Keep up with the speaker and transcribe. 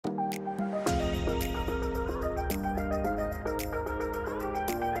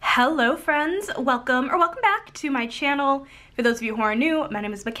Hello friends, welcome back to my channel. For those of you who are new, my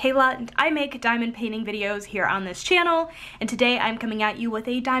name is Michaela and I make diamond painting videos here on this channel, and today I'm coming at you with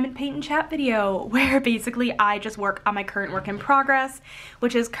a diamond paint and chat video where basically I just work on my current work in progress,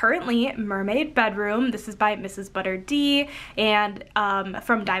 which is currently Mermaid Bedroom. This is by Mrs. Butter D and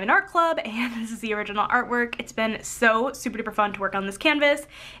from Diamond Art Club, and this is the original artwork. It's been so super duper fun to work on this canvas,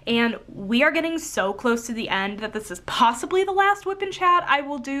 and we are getting so close to the end that this is possibly the last whip and chat I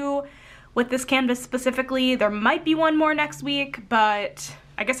will do with this canvas specifically. There might be one more next week, but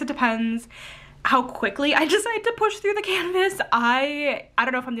I guess it depends how quickly I decide to push through the canvas. I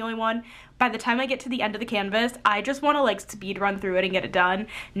don't know if I'm the only one. By the time I get to the end of the canvas, I just want to like speed run through it and get it done.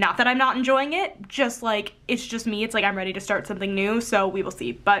 Not that I'm not enjoying it, just like it's just me. It's like I'm ready to start something new, so we will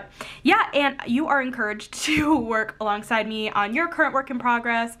see. But yeah, and you are encouraged to work alongside me on your current work in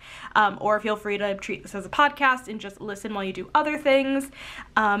progress, or feel free to treat this as a podcast and just listen while you do other things.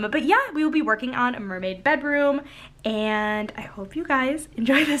 But yeah, we will be working on a Mermaid Bedroom, and I hope you guys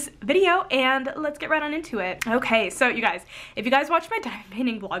enjoy this video, and let's get right on into it. Okay, so you guys, if you guys watched my diamond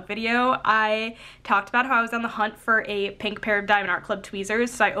painting vlog video, I talked about how I was on the hunt for a pink pair of Diamond Art Club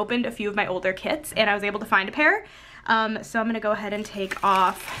tweezers, so I opened a few of my older kits and I was able to find a pair. So I'm gonna go ahead and take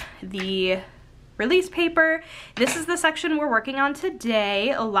off the release paper. This is the section we're working on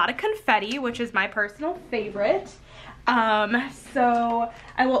today. A lot of confetti, which is my personal favorite. So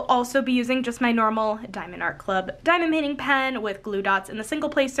I will also be using just my normal Diamond Art Club diamond painting pen with glue dots in the single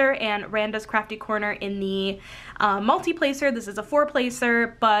placer and Randa's Crafty Corner in the multi-placer. This is a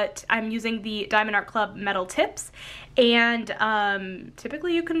 4-placer, but I'm using the Diamond Art Club metal tips, and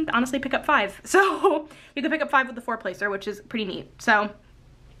typically you can honestly pick up 5. So you can pick up 5 with the 4-placer, which is pretty neat. So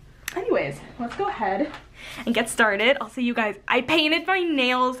anyways, let's go ahead and get started. Also, you guys, I painted my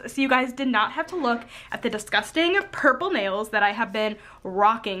nails, so you guys did not have to look at the disgusting purple nails that I have been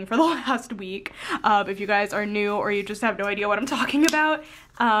rocking for the last week. If you guys are new or you just have no idea what I'm talking about,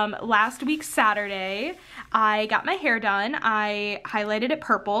 last week Saturday, I got my hair done. I highlighted it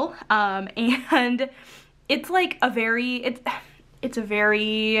purple, and it's like a very, it's a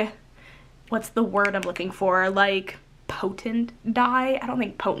very, what's the word I'm looking for? Like, potent dye. I don't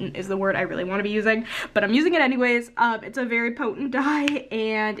think potent is the word I really want to be using, but I'm using it anyways. It's a very potent dye,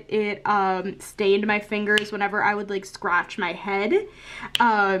 and it stained my fingers whenever I would like scratch my head.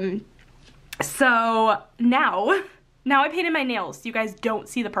 So now I painted my nails so you guys don't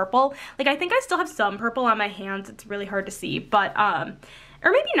see the purple. Like, I think I still have some purple on my hands. It's really hard to see, but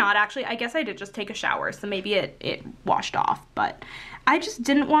or maybe not actually. I guess I did just take a shower, so maybe it washed off, but I just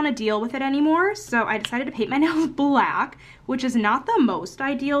didn't want to deal with it anymore, so I decided to paint my nails black, which is not the most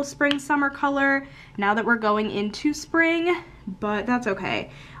ideal spring-summer color now that we're going into spring, but that's okay.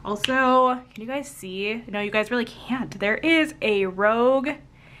 Also, can you guys see? No, you guys really can't. There is a rogue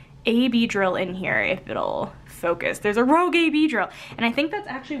AB drill in here, if it'll focus. There's a rogue AB drill, and I think that's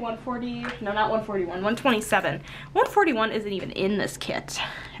actually 140, no, not 141, 127. 141 isn't even in this kit.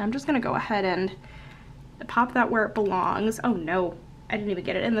 I'm just gonna go ahead and pop that where it belongs. Oh no, I didn't even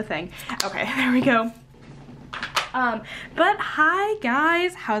get it in the thing. Okay, there we go. But hi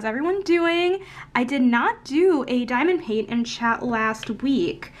guys, how's everyone doing? I did not do a diamond paint and chat last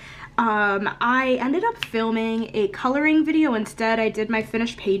week. I ended up filming a coloring video instead. I did my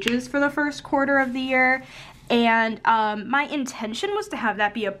finished pages for the first quarter of the year, and my intention was to have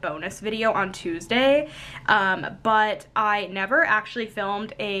that be a bonus video on Tuesday, but I never actually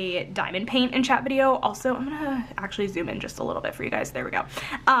filmed a diamond paint and chat video. Also, I'm gonna actually zoom in just a little bit for you guys. There we go.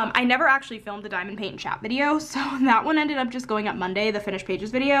 I never actually filmed a diamond paint and chat video, so that one ended up just going up Monday. The finished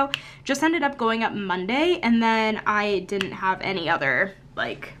pages video just ended up going up Monday, and then I didn't have any other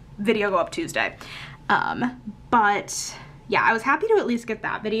like video go up Tuesday. But yeah, I was happy to at least get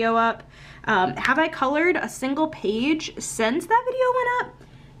that video up. Have I colored a single page since that video went up?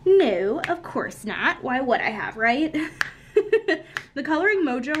 No, of course not. Why would I have, right? The coloring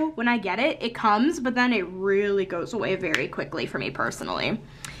mojo, when I get it, it comes, but then it really goes away very quickly for me personally.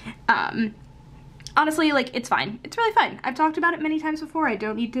 Honestly, like, it's fine. It's really fine. I've talked about it many times before. I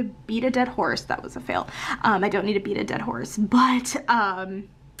don't need to beat a dead horse. That was a fail. I don't need to beat a dead horse, but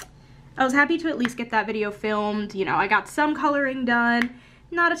I was happy to at least get that video filmed. You know, I got some coloring done,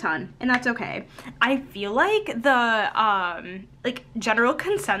 not a ton, and that's okay. I feel like the like general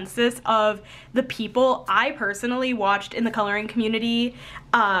consensus of the people I personally watched in the coloring community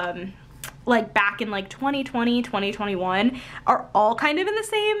like back in like 2020, 2021 are all kind of in the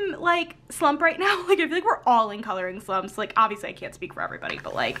same like slump right now. Like, I feel like we're all in coloring slumps. Like, obviously I can't speak for everybody,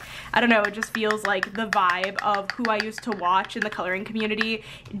 but like, I don't know, it just feels like the vibe of who I used to watch in the coloring community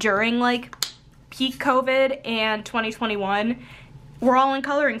during like peak COVID and 2021 we're all in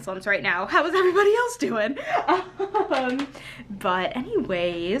coloring slumps right now. How is everybody else doing? But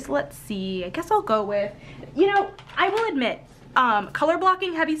anyways, let's see. I guess I'll go with, you know, I will admit, color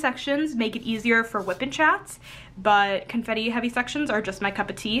blocking heavy sections make it easier for whip and chats, but confetti heavy sections are just my cup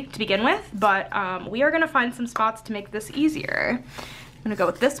of tea to begin with. But we are gonna find some spots to make this easier. I'm gonna go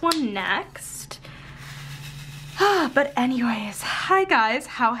with this one next. But anyways, hi guys,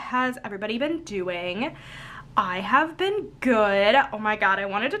 how has everybody been doing? I have been good. Oh my god, I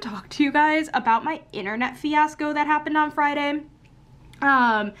wanted to talk to you guys about my internet fiasco that happened on Friday.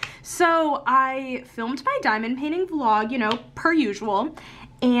 So I filmed my diamond painting vlog, you know, per usual,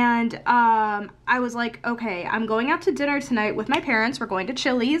 and I was like, okay, I'm going out to dinner tonight with my parents. We're going to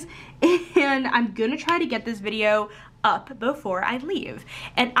Chili's, and I'm gonna try to get this video up before I leave.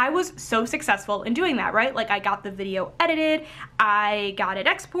 And I was so successful in doing that, right? Like, I got the video edited, I got it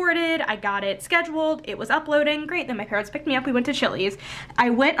exported, I got it scheduled, it was uploading, great. Then my parents picked me up, we went to Chili's. I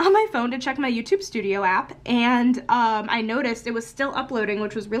went on my phone to check my YouTube Studio app, and I noticed it was still uploading,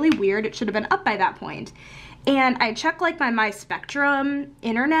 which was really weird. It should have been up by that point. And I checked like my Spectrum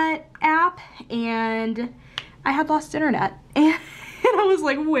internet app, and I had lost internet. And I was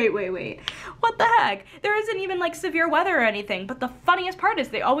like, wait, what the heck? There isn't even like severe weather or anything. But the funniest part is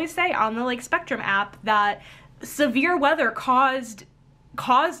they always say on the like Spectrum app that severe weather caused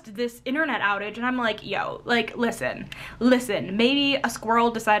this internet outage. And I'm like, yo, like, listen, maybe a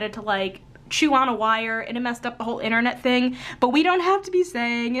squirrel decided to like chew on a wire and it messed up the whole internet thing, but we don't have to be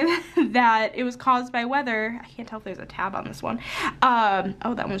saying that it was caused by weather. I can't tell if there's a tab on this one.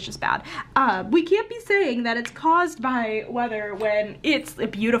 Oh, that one's just bad. We can't be saying that it's caused by weather when it's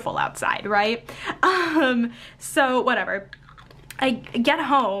beautiful outside, right? So whatever. I get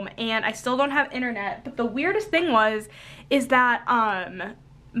home and I still don't have internet, but the weirdest thing is that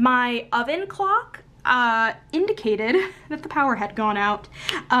my oven clock indicated that the power had gone out,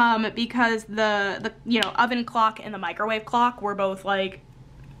 because the you know, oven clock and the microwave clock were both like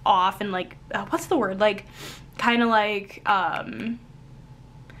off, and like what's the word, like kind of like it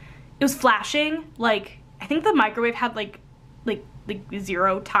was flashing. Like, I think the microwave had like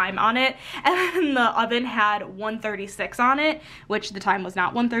 0 time on it, and then the oven had 1:36 on it, which the time was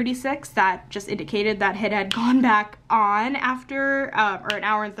not 1:36. That just indicated that it had gone back on after or an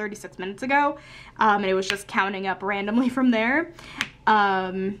hour and 36 minutes ago, and it was just counting up randomly from there.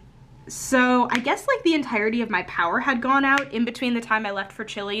 So I guess like the entirety of my power had gone out in between the time I left for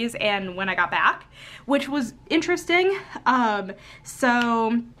Chili's and when I got back, which was interesting.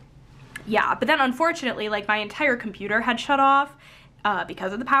 So yeah, but then unfortunately, like, my entire computer had shut off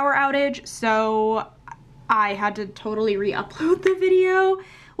because of the power outage, so I had to totally re-upload the video,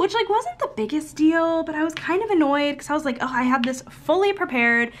 which like wasn't the biggest deal, but I was kind of annoyed because I was like, oh, I had this fully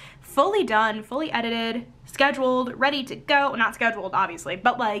prepared, fully done, fully edited, scheduled, ready to go. Not scheduled, obviously,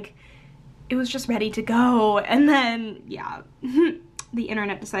 but like, it was just ready to go. And then, yeah, the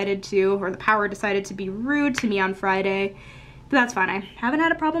internet decided to, or the power decided to be rude to me on Friday. But that's fine. I haven't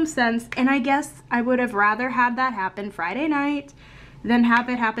had a problem since, and I guess I would have rather had that happen Friday night than have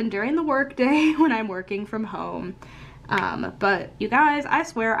it happen during the work day when I'm working from home. But you guys, I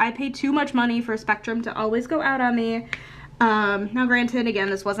swear I paid too much money for Spectrum to always go out on me. Now granted, again,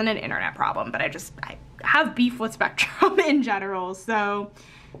 this wasn't an internet problem, but I have beef with Spectrum in general. So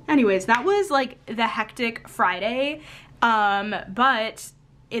anyways, that was like the hectic Friday, but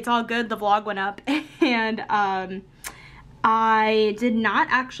it's all good. The vlog went up, and I did not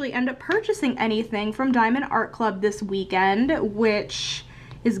actually end up purchasing anything from Diamond Art Club this weekend, which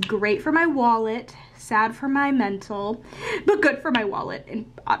is great for my wallet, sad for my mental, but good for my wallet,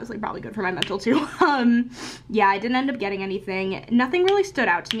 and honestly probably good for my mental too. Yeah, I didn't end up getting anything. Nothing really stood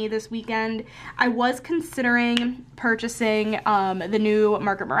out to me this weekend. I was considering purchasing the new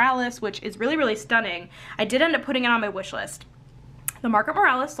Margaret Morales, which is really, really stunning. I did end up putting it on my wish list. The Margaret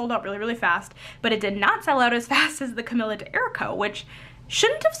Morales sold out really, really fast, but it did not sell out as fast as the Camilla de Errico, which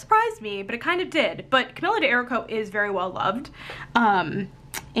shouldn't have surprised me, but it kind of did. But Camilla de Errico is very well loved.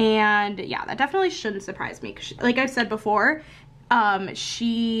 And yeah, that definitely shouldn't surprise me. Like I've said before,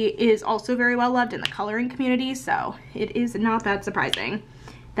 she is also very well loved in the coloring community, so it is not that surprising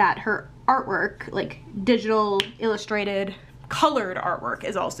that her artwork, like digital, illustrated, colored artwork,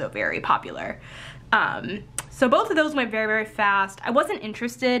 is also very popular. So both of those went very, very fast. I wasn't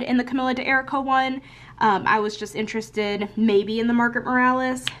interested in the Camilla de Errico one. I was just interested maybe in the Margaret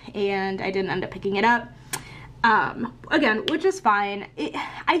Morales, and I didn't end up picking it up. Again, which is fine.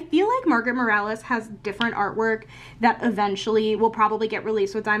 I feel like Margaret Morales has different artwork that eventually will probably get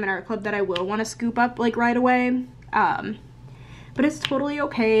released with Diamond Art Club that I will want to scoop up like right away. but it's totally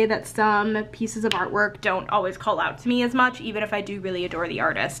okay that some pieces of artwork don't always call out to me as much, even if I do really adore the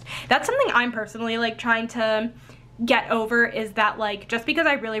artist. That's something I'm personally like trying to get over, is that like just because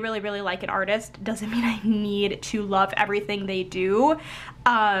I really like an artist doesn't mean I need to love everything they do.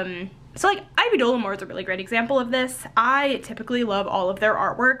 So like Ivy Dollamore is a really great example of this. I typically love all of their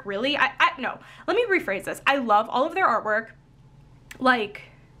artwork, really. No, let me rephrase this. I love all of their artwork. Like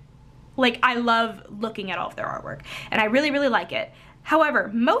I love looking at all of their artwork, and I really like it. However,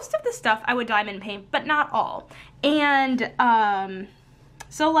 most of the stuff I would diamond paint, but not all. And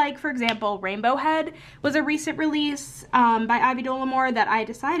so like, for example, Rainbow Head was a recent release by Ivy Dollamore that I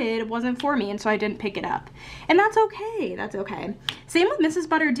decided wasn't for me, and so I didn't pick it up. And that's okay, that's okay. Same with Mrs.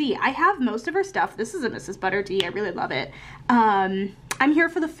 Butter D. I have most of her stuff. This is a Mrs. Butter D, I really love it. I'm Here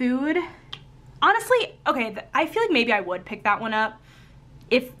for the Food. Honestly, okay, I feel like maybe I would pick that one up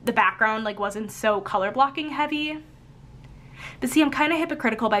if the background like wasn't so color blocking heavy. But see, I'm kind of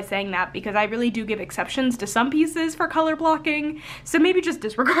hypocritical by saying that because I really do give exceptions to some pieces for color blocking. So maybe just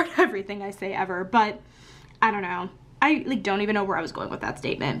disregard everything I say ever, but I don't know. I like don't even know where I was going with that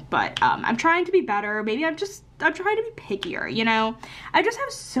statement, but I'm trying to be better. Maybe I'm trying to be pickier, you know? I just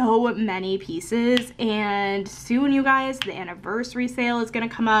have so many pieces, and soon, you guys, the anniversary sale is gonna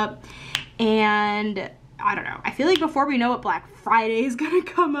come up, and I don't know. I feel like before we know it, Black Friday is gonna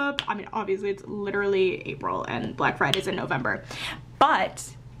come up. I mean, obviously it's literally April and Black Friday's in November,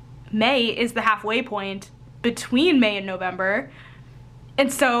 but May is the halfway point between May and November.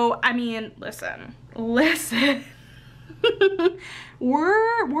 And so, I mean, listen,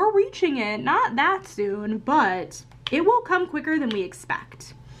 we're reaching it, not that soon, but it will come quicker than we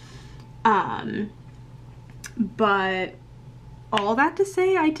expect. But all that to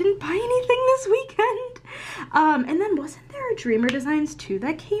say, I didn't buy anything this weekend. And then wasn't there a Dreamer Designs 2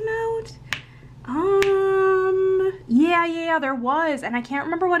 that came out? Yeah, there was, and I can't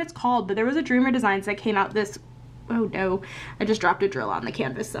remember what it's called, but there was a Dreamer Designs that came out this, oh no, I just dropped a drill on the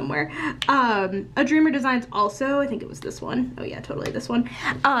canvas somewhere. A Dreamer Designs also, I think it was this one. Oh yeah, totally this one.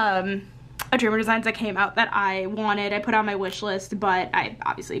 A Dreamer Designs that came out that I wanted, I put on my wish list, but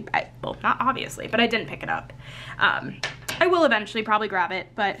well, not obviously, but I didn't pick it up. I will eventually probably grab it,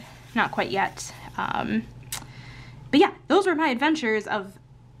 but not quite yet. But yeah, those were my adventures of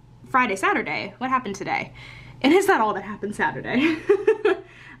Friday, Saturday. What happened today? And is that all that happened Saturday?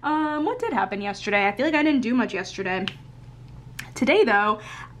 What did happen yesterday? I feel like I didn't do much yesterday. Today though,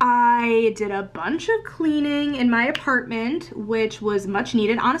 I did a bunch of cleaning in my apartment, which was much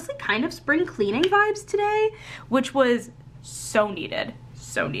needed. Honestly, kind of spring cleaning vibes today, which was so needed,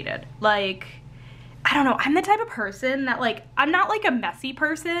 so needed. Like, I don't know, I'm the type of person that like, I'm not like a messy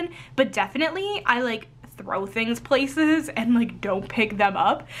person, but definitely I like throw things places and like don't pick them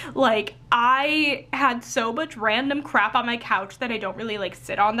up. Like, I had so much random crap on my couch that I don't really like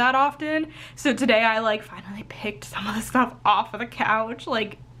sit on that often. So today I like finally picked some of the stuff off of the couch,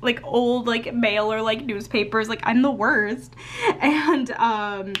 like old like mail or like newspapers. Like, I'm the worst. And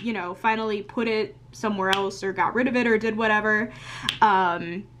you know, finally put it somewhere else or got rid of it or did whatever.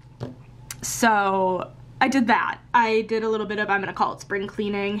 So I did that. I did a little bit of, I'm gonna call it spring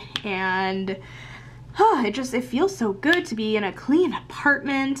cleaning, and it feels so good to be in a clean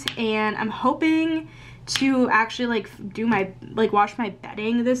apartment, and I'm hoping to actually like do my, like wash my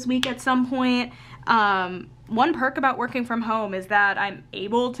bedding this week at some point. One perk about working from home is that I'm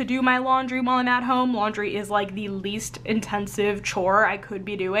able to do my laundry while I'm at home. Laundry is like the least intensive chore I could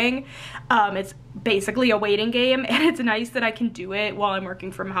be doing. It's basically a waiting game, and it's nice that I can do it while I'm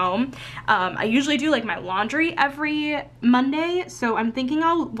working from home. I usually do like my laundry every Monday, so I'm thinking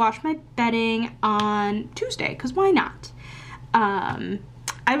I'll wash my bedding on Tuesday, because why not?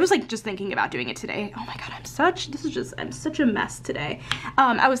 I was like just thinking about doing it today. Oh my god, I'm such a mess today.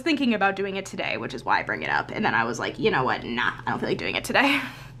 I was thinking about doing it today, which is why I bring it up, and then I was like, you know what, nah, I don't feel like doing it today.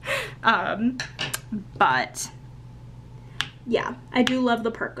 But yeah, I do love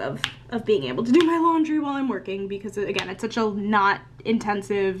the perk of being able to do my laundry while I'm working, because again, it's such a not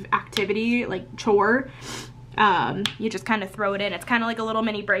intensive activity, like chore. You just kind of throw it in. It's kind of like a little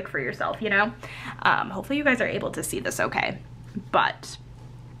mini break for yourself, you know? Hopefully you guys are able to see this okay. But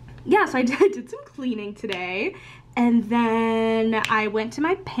yeah, so I did some cleaning today, and then I went to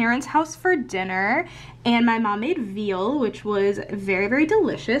my parents' house for dinner, and my mom made veal, which was very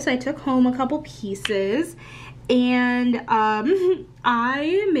delicious. I took home a couple pieces, and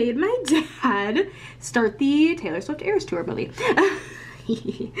I made my dad start the Taylor Swift Eras Tour movie.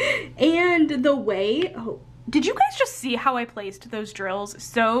 And the way, oh, did you guys just see how I placed those drills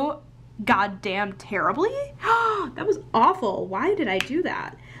so goddamn terribly? That was awful. Why did I do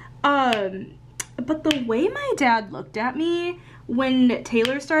that? But the way my dad looked at me when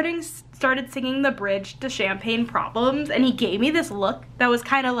Taylor started singing the bridge to Champagne Problems, and he gave me this look that was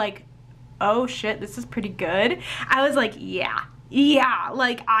kind of like, oh shit, this is pretty good. I was like, yeah,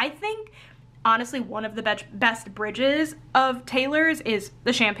 like I think honestly one of the best bridges of Taylor's is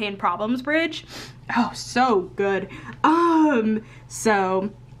the Champagne Problems bridge. Oh, so good.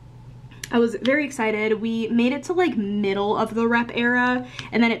 So I was very excited. We made it to like middle of the rep era,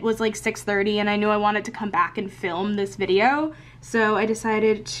 and then it was like 6:30, and I knew I wanted to come back and film this video, so I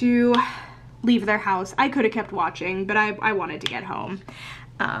decided to leave their house. I could have kept watching, but I wanted to get home.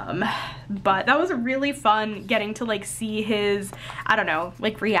 But that was really fun getting to like see his, I don't know,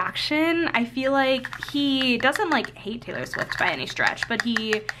 like reaction. I feel like he doesn't like hate Taylor Swift by any stretch, but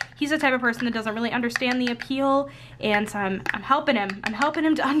he's the type of person that doesn't really understand the appeal, and so I'm helping him. I'm helping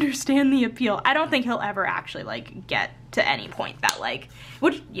him to understand the appeal. I don't think he'll ever actually like get to any point that like,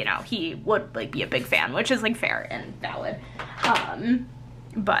 which, you know, he would like be a big fan, which is like fair and valid.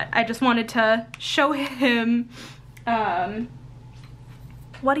 But I just wanted to show him,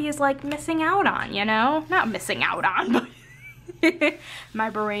 what he is like missing out on, you know? Not missing out on, but my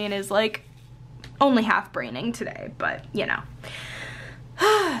brain is like only half braining today, but you know.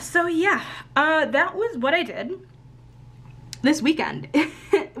 So yeah, that was what I did this weekend,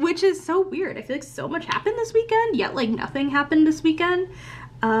 which is so weird. I feel like so much happened this weekend, yet like nothing happened this weekend.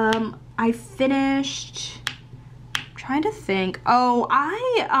 I finished, I'm trying to think. Oh,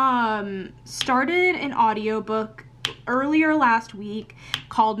 I started an audiobook earlier last week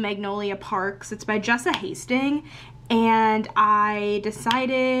called Magnolia Parks. It's by Jessa Hastings, and I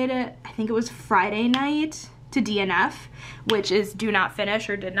decided, I think it was Friday night, to DNF, which is do not finish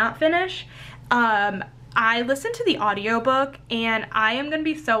or did not finish. I listened to the audiobook, and I am gonna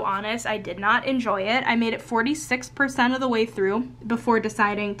be so honest, I did not enjoy it. I made it 46% of the way through before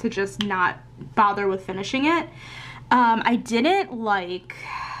deciding to just not bother with finishing it. I didn't like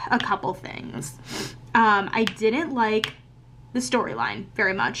a couple things. I didn't like the storyline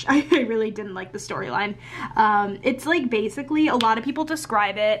very much. I really didn't like the storyline. It's like basically a lot of people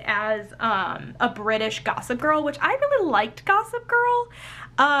describe it as a British Gossip Girl, which I really liked Gossip Girl.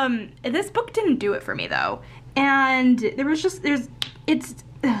 This book didn't do it for me though. And it's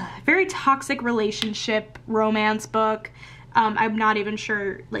a very toxic relationship romance book. I'm not even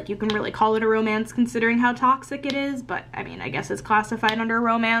sure like you can really call it a romance considering how toxic it is, but I mean, I guess it's classified under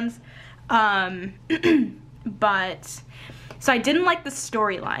romance. But so I didn't like the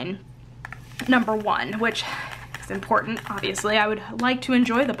storyline, number one, which is important, obviously. I would like to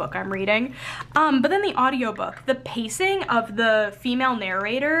enjoy the book I'm reading. But then the audiobook, the pacing of the female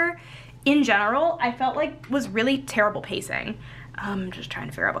narrator in general, I felt like was really terrible pacing. I'm just trying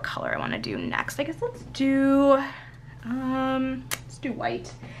to figure out what color I want to do next. I guess let's do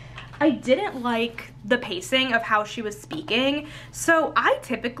white. I didn't like the pacing of how she was speaking. So I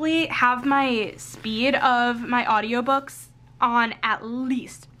typically have my speed of my audiobooks on at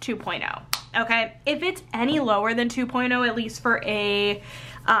least 2.0, okay? If it's any lower than 2.0, at least for a,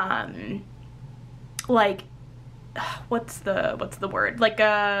 like, what's the word? Like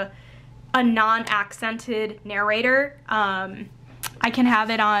a non-accented narrator, I can have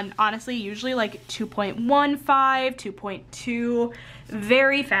it on, honestly, usually like 2.15, 2.2,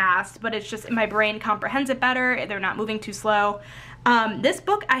 very fast, but it's just my brain comprehends it better. They're not moving too slow. This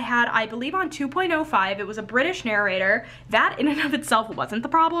book I had, I believe, on 2.05. It was a British narrator. That in and of itself wasn't the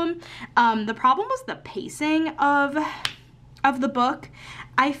problem. The problem was the pacing of the book.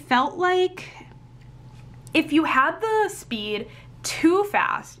 I felt like if you had the speed too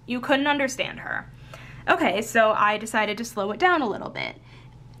fast, you couldn't understand her. Okay, so I decided to slow it down a little bit.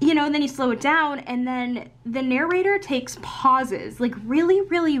 You know, and then you slow it down, and then the narrator takes pauses, like really,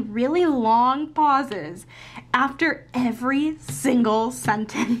 really, really long pauses after every single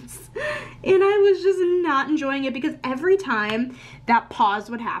sentence. And I was just not enjoying it because every time that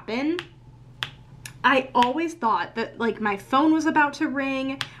pause would happen, I always thought that like my phone was about to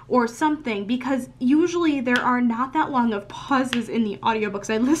ring or something, because usually there are not that long of pauses in the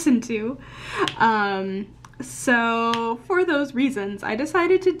audiobooks I listen to. So for those reasons, I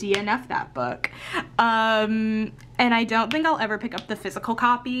decided to DNF that book. And I don't think I'll ever pick up the physical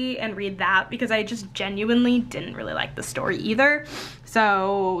copy and read that because I just genuinely didn't really like the story either.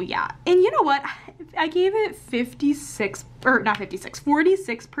 So yeah, and you know what? I gave it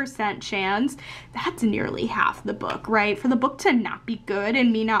 46% chance. That's nearly half the book, right? For the book to not be good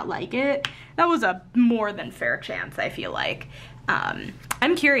and me not like it, that was a more than fair chance, I feel like.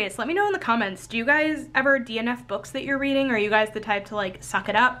 I'm curious, let me know in the comments, do you guys ever DNF books that you're reading, or are you guys the type to like suck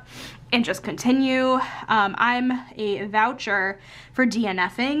it up and just continue? I'm a voucher for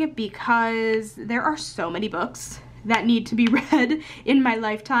DNFing because there are so many books that need to be read in my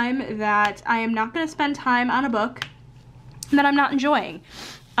lifetime, that I am not going to spend time on a book that I'm not enjoying.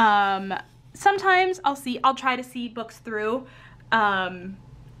 Sometimes I'll try to see books through, but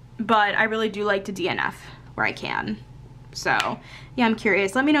I really do like to DNF where I can. So yeah, I'm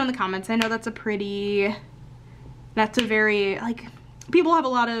curious. Let me know in the comments. I know that's a very, like, people have a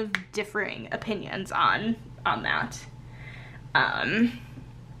lot of differing opinions on that.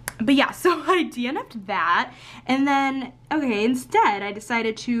 But yeah, so I DNF'd that, and then, okay, instead I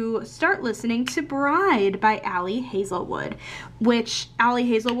decided to start listening to Bride by Ali Hazelwood, which Ali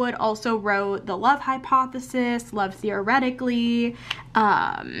Hazelwood also wrote The Love Hypothesis, Love Theoretically,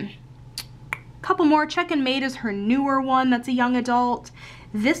 couple more. Check and Mate is her newer one that's a young adult.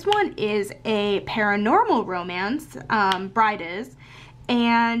 This one is a paranormal romance, Bride is,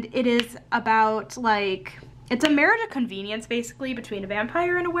 and it is about, like, it's a marriage of convenience, basically, between a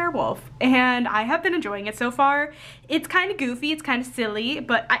vampire and a werewolf, and I have been enjoying it so far. It's kind of goofy, it's kind of silly,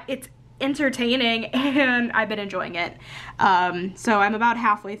 but it's entertaining, and I've been enjoying it. So I'm about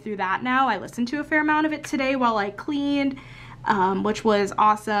halfway through that now. I listened to a fair amount of it today while I cleaned, which was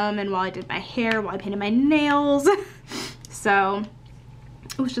awesome, and while I did my hair, while I painted my nails. So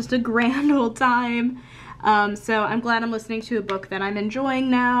it was just a grand old time. So I'm glad I'm listening to a book that I'm enjoying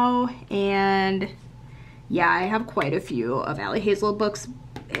now, and yeah, I have quite a few of Ali Hazelwood's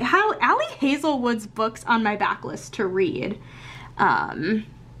books on my backlist to read.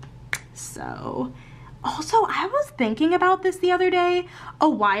 So, also, I was thinking about this the other day. A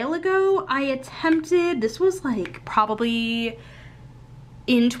while ago, I attempted, this was like probably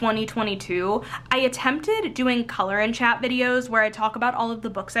in 2022, I attempted doing color and chat videos where I talk about all of the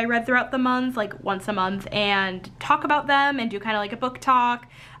books I read throughout the month, like once a month, and talk about them and do kind of like a book talk,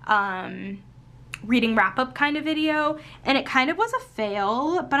 reading wrap-up kind of video, and it kind of was a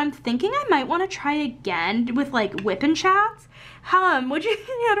fail, but I'm thinking I might want to try again with like whip and chats. Would you,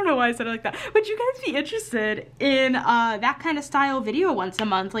 I don't know why I said it like that, would you guys be interested in that kind of style video once a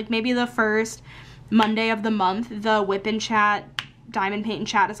month? Like maybe the first Monday of the month, the whip and chat, diamond paint and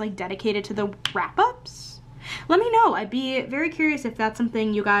chat is like dedicated to the wrap-ups? Let me know. I'd be very curious if that's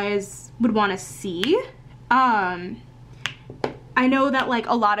something you guys would want to see. I know that like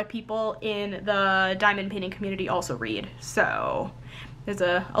a lot of people in the diamond painting community also read, so there's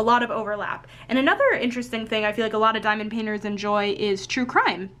a lot of overlap. And another interesting thing I feel like a lot of diamond painters enjoy is true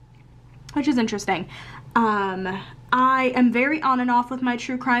crime, which is interesting. I am very on and off with my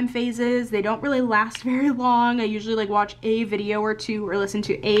true crime phases. They don't really last very long. I usually like watch a video or two or listen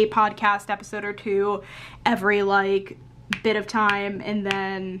to a podcast episode or two every like bit of time, and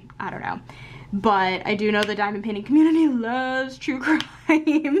then I don't know. But I do know the diamond painting community loves true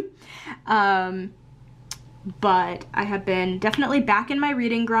crime. But I have been definitely back in my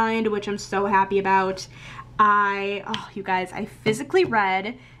reading grind, which I'm so happy about. You guys, I physically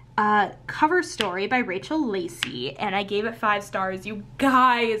read Cover Story by Rachel Lacey, and I gave it 5 stars. You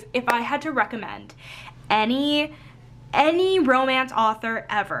guys, if I had to recommend any romance author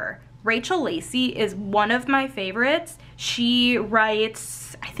ever, Rachel Lacey is one of my favorites. She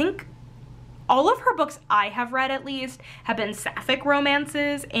writes, I think, all of her books I have read at least have been sapphic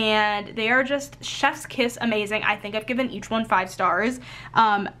romances, and they are just chef's kiss amazing. I think I've given each one 5 stars.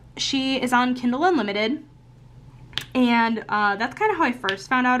 She is on Kindle Unlimited, and that's kind of how I first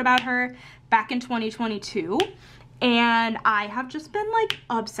found out about her back in 2022, and I have just been like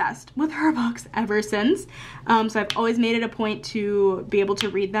obsessed with her books ever since. So I've always made it a point to be able to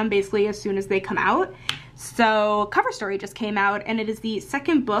read them basically as soon as they come out. So Cover Story just came out, and it is the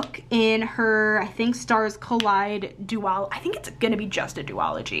second book in her, I think, Stars Collide I think it's gonna be just a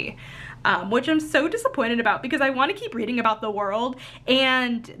duology, which I'm so disappointed about because I want to keep reading about the world,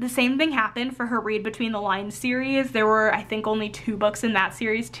 and the same thing happened for her Read Between the Lines series. There were, I think, only 2 books in that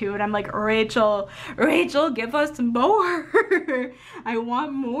series too, and I'm like, Rachel, give us more. I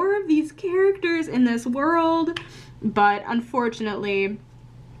want more of these characters in this world, but unfortunately,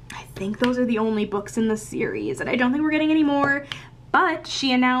 I think those are the only books in the series, and I don't think we're getting any more. But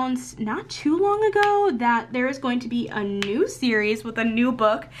she announced not too long ago that there is going to be a new series with a new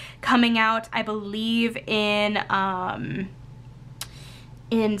book coming out, I believe in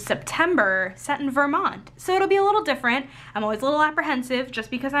September, set in Vermont. So it'll be a little different. I'm always a little apprehensive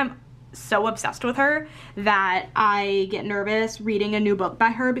just because I'm so obsessed with her that I get nervous reading a new book by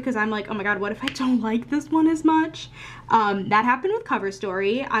her because I'm like, oh my god, what if I don't like this one as much? That happened with Cover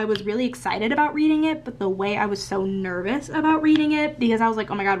Story. I was really excited about reading it, but the way I was so nervous about reading it because I was like,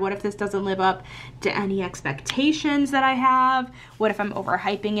 oh my god, what if this doesn't live up to any expectations that I have? What if I'm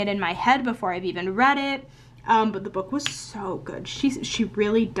overhyping it in my head before I've even read it? But the book was so good. She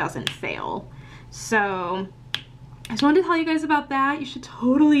really doesn't fail. So just wanted to tell you guys about that. You should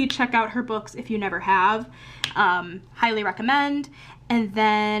totally check out her books if you never have. Highly recommend. And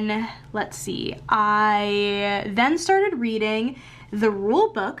then, let's see, I then started reading The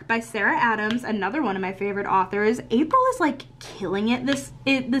Rule Book by Sarah Adams, another one of my favorite authors. April is like killing it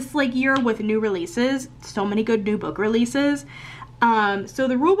this like year with new releases. So many good new book releases. So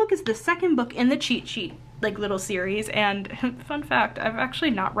The Rule Book is the second book in the cheat sheet like little series, and fun fact, I've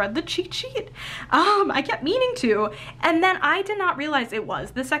actually not read the cheat sheet. I kept meaning to, and then I did not realize it was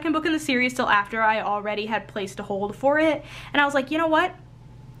the second book in the series till after I already had placed a hold for it, and I was like, you know what?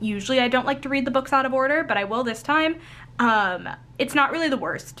 Usually I don't like to read the books out of order, but I will this time. It's not really the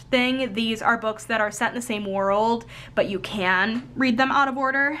worst thing. These are books that are set in the same world, but you can read them out of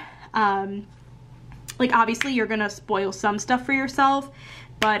order. Like obviously you're gonna spoil some stuff for yourself,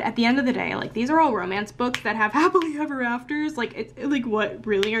 but at the end of the day, like these are all romance books that have happily ever afters. Like it's like, what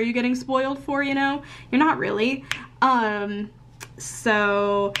really are you getting spoiled for, you know? You're not really.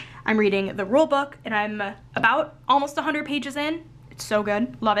 So I'm reading The Rule Book, and I'm about almost 100 pages in. It's so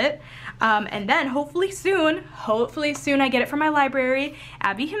good, love it. And then hopefully soon I get it from my library,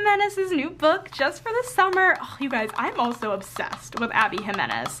 Abby Jimenez's new book just for the summer. Oh, you guys, I'm also obsessed with Abby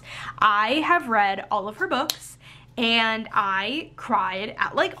Jimenez. I have read all of her books, and I cried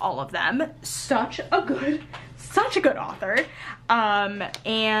at like all of them. Such a good author.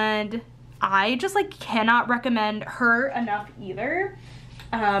 And I just like cannot recommend her enough either.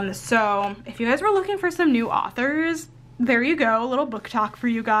 So if you guys were looking for some new authors, there you go, a little book talk for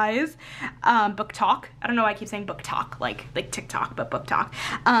you guys. Book talk. I don't know why I keep saying book talk, like TikTok, but book talk.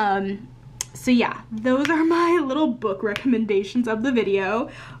 So yeah, those are my little book recommendations of the video.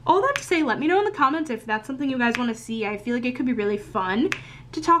 All that to say, let me know in the comments if that's something you guys want to see. I feel like it could be really fun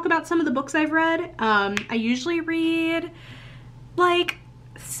to talk about some of the books I've read. I usually read like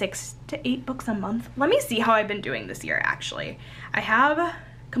 6 to 8 books a month. Let me see how I've been doing this year, actually. I have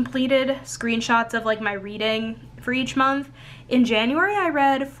completed screenshots of like my reading for each month. In January, I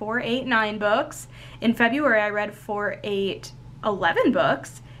read 4, 8, 9 books. In February, I read 4, 8, 11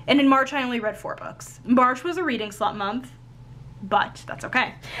 books. And in March, I only read 4 books. March was a reading slump month, but that's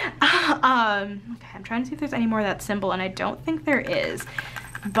okay. Okay, I'm trying to see if there's any more of that symbol, and I don't think there is.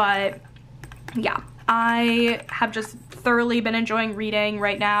 But yeah, I have just thoroughly been enjoying reading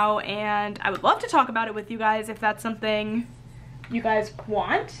right now, and I would love to talk about it with you guys if that's something you guys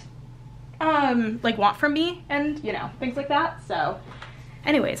want. Like want from me, and you know, things like that. So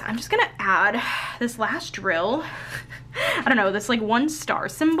anyways, I'm just gonna add this last drill. I don't know, this like 1 star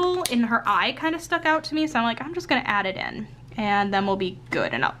symbol in her eye kind of stuck out to me, so I'm like, I'm just gonna add it in, and then we'll be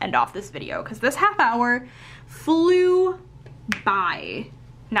good, and I'll end off this video because this half hour flew by.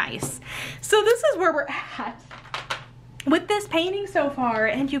 Nice. So this is where we're at with this painting so far,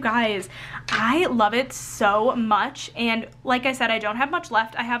 and you guys, I love it so much. And like I said, I don't have much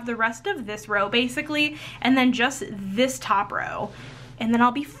left. I have the rest of this row basically, and then just this top row, and then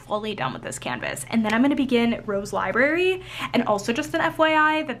I'll be fully done with this canvas. And then I'm gonna begin Rose Library. And also just an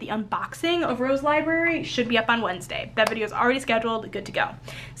FYI that the unboxing of Rose Library should be up on Wednesday. That video is already scheduled, good to go.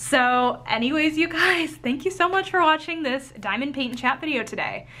 So anyways, you guys, thank you so much for watching this diamond paint and chat video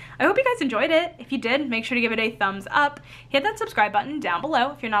today. I hope you guys enjoyed it. If you did, make sure to give it a thumbs up. Hit that subscribe button down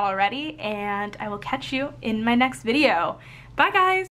below if you're not already, and I will catch you in my next video. Bye guys.